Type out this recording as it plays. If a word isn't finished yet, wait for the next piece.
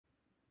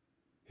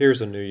Here's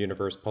a new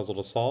universe puzzle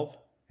to solve,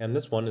 and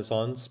this one is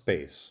on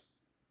space.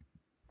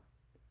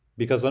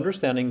 Because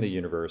understanding the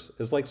universe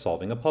is like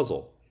solving a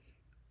puzzle.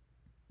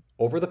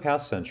 Over the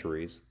past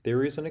centuries,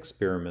 theories and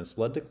experiments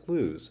led to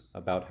clues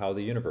about how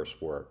the universe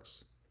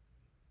works.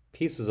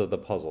 Pieces of the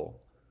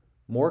puzzle,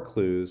 more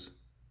clues,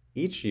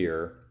 each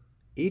year,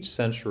 each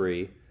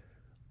century,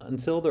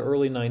 until the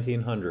early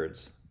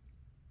 1900s.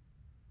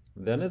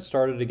 Then it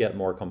started to get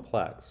more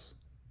complex,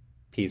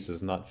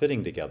 pieces not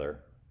fitting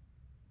together.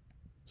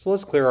 So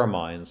let's clear our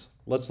minds,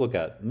 let's look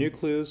at new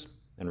clues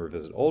and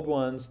revisit old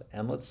ones,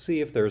 and let's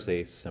see if there's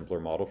a simpler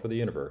model for the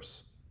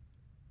universe.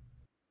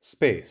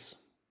 Space.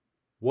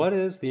 What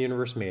is the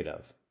universe made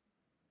of?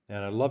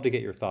 And I'd love to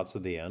get your thoughts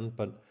at the end,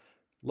 but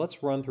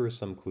let's run through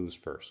some clues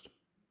first.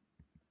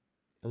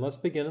 And let's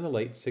begin in the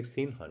late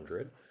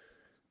 1600s,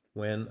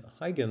 when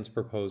Huygens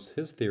proposed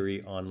his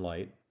theory on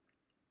light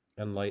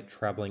and light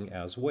traveling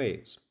as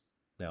waves.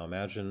 Now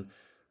imagine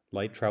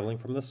light traveling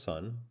from the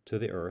sun to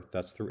the earth,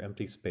 that's through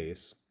empty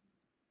space,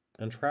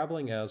 and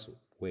traveling as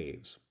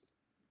waves.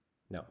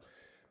 Now,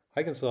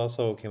 Huygens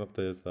also came up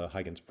with the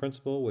Huygens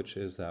principle, which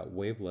is that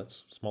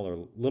wavelets, smaller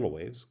little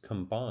waves,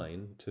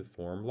 combine to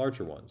form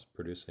larger ones,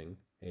 producing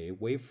a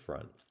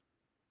wavefront.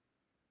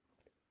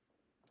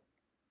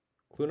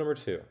 Clue number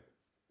 2.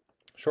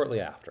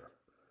 Shortly after,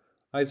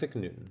 Isaac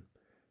Newton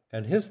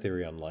and his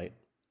theory on light,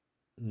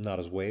 not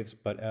as waves,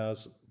 but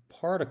as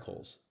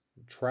particles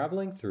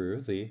traveling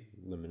through the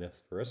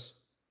luminiferous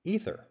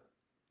ether.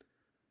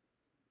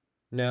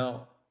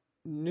 Now,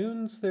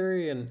 Newton's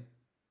theory and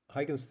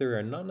Huygens' theory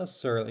are not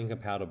necessarily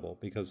incompatible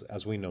because,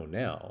 as we know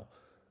now,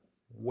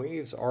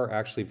 waves are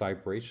actually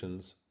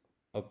vibrations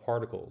of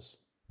particles,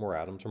 more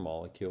atoms or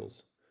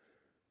molecules.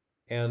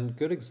 And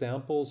good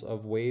examples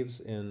of waves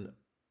in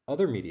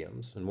other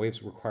mediums, and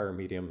waves require a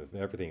medium of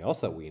everything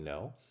else that we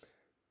know,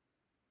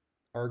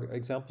 our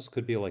examples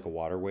could be like a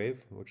water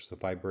wave, which is a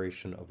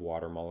vibration of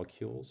water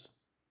molecules,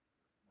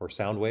 or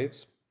sound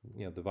waves,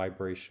 the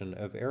vibration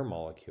of air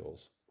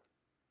molecules.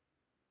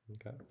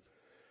 Okay.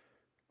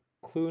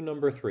 Clue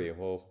number 3,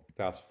 we'll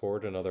fast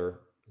forward another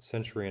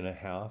century and a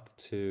half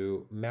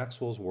to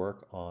Maxwell's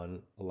work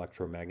on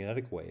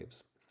electromagnetic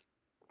waves,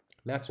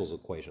 Maxwell's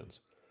equations,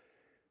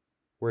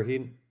 where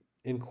he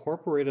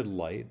incorporated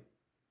light,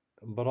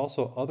 but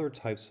also other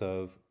types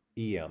of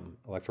EM,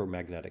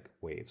 electromagnetic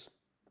waves.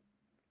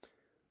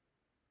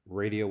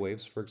 Radio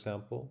waves, for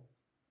example,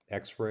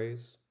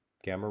 X-rays,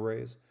 gamma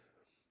rays,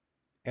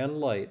 and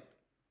light,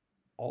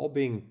 all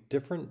being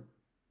different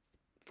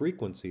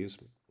frequencies,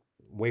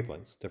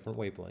 wavelengths, different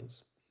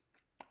wavelengths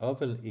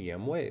of an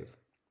EM wave.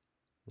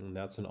 And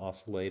that's an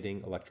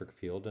oscillating electric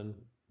field and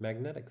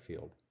magnetic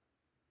field.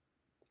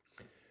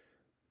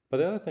 But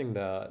the other thing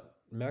that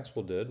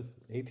Maxwell did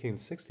in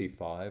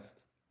 1865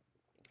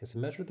 is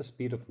measure the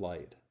speed of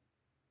light.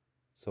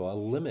 So a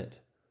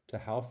limit to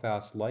how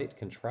fast light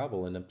can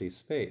travel in empty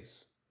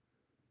space.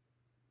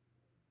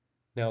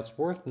 Now it's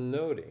worth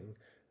noting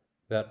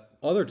that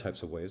other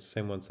types of waves,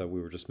 same ones that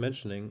we were just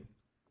mentioning,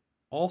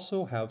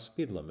 also have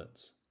speed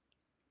limits.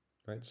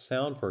 Right?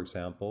 Sound, for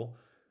example,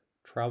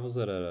 travels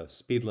at a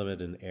speed limit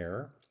in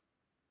air,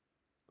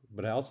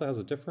 but it also has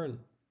a different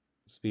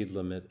speed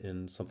limit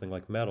in something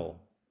like metal,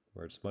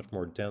 where it's much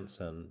more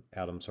dense and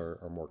atoms are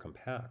more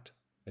compact.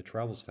 It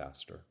travels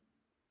faster.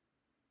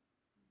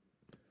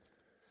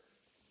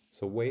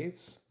 So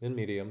waves in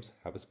mediums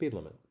have a speed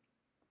limit.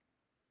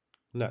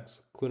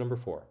 Next, clue number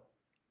 4.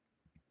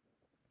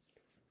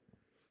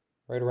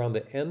 Right around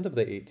the end of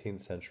the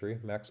 18th century,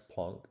 Max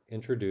Planck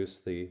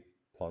introduced the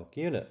Planck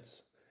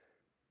Units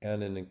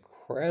and an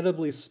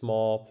incredibly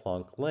small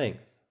Planck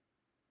length.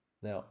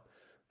 Now,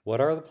 what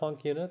are the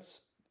Planck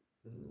Units?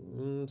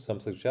 Some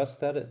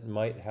suggest that it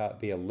might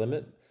be a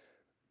limit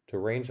to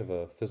range of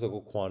a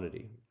physical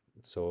quantity.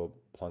 So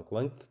Planck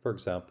length, for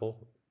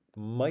example,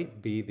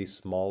 might be the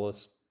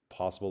smallest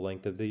possible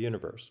length of the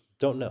universe.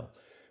 Don't know.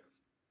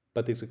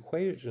 But these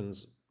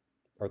equations,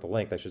 or the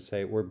length I should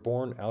say, were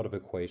born out of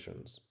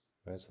equations.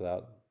 Right? So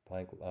that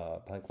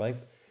Planck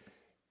length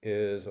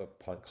is a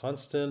Planck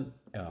constant,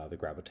 the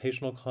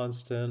gravitational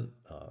constant,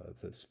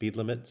 the speed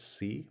limit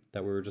c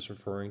that we were just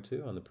referring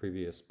to on the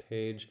previous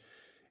page,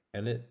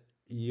 and it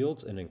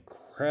yields an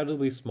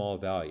incredibly small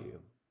value,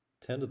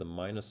 10 to the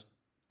minus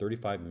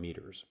 35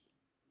 meters.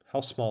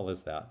 How small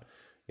is that?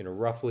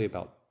 Roughly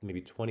about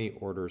maybe 20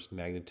 orders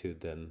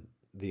magnitude than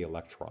the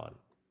electron.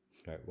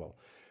 All right, well,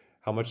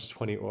 how much is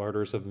 20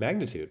 orders of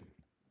magnitude?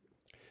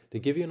 To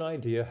give you an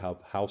idea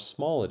how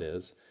small it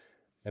is,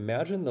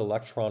 imagine the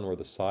electron were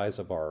the size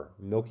of our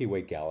Milky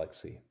Way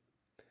galaxy.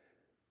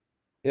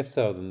 If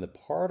so, then a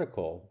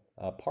particle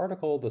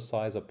the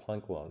size of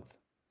Planck length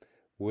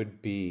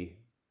would be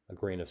a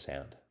grain of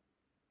sand.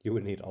 You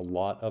would need a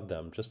lot of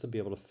them just to be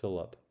able to fill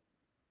up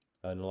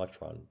an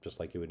electron, just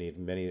like you would need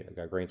many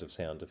grains of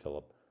sand to fill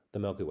up the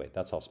Milky Way.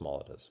 That's how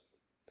small it is.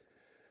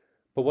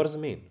 But what does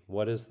it mean?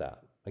 What is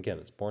that? Again,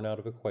 it's born out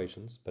of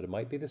equations, but it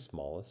might be the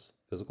smallest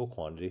physical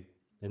quantity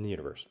in the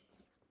universe.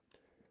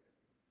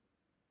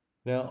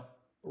 Now,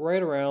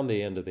 right around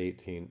the end of the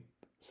 18th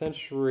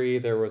century,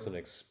 there was an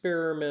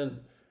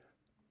experiment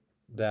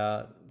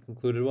that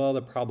concluded, well,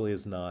 there probably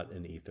is not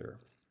an ether.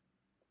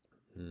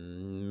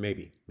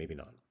 Maybe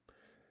not.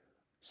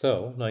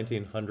 So,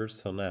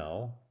 1900s till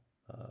now,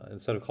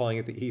 instead of calling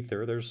it the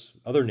ether, there's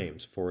other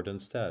names for it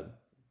instead.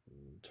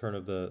 Turn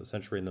of the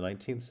century, in the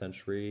 19th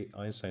century,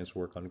 Einstein's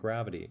work on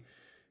gravity.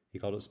 He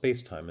called it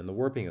spacetime and the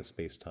warping of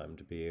spacetime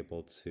to be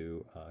able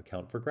to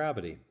account for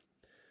gravity.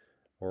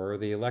 Or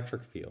the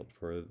electric field,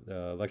 for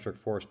the electric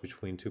force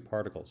between two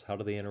particles. How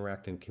do they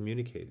interact and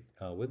communicate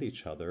with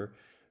each other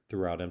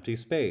throughout empty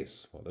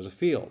space? Well, there's a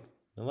field,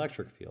 an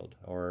electric field.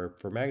 Or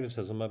for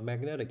magnetism, a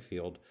magnetic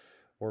field.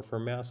 Or for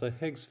mass, a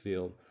Higgs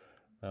field.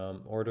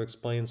 Or to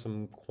explain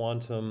some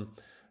quantum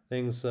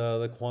things,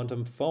 the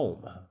quantum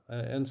foam.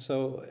 And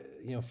so,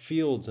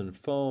 fields and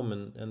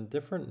foam and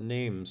different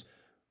names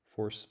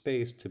for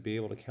space to be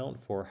able to account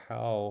for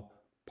how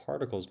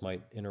particles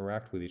might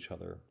interact with each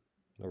other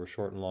over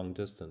short and long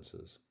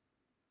distances.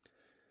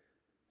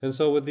 And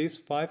so with these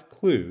 5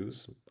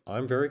 clues,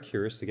 I'm very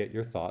curious to get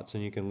your thoughts,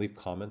 and you can leave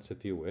comments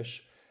if you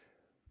wish.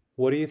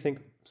 What do you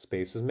think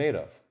space is made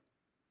of?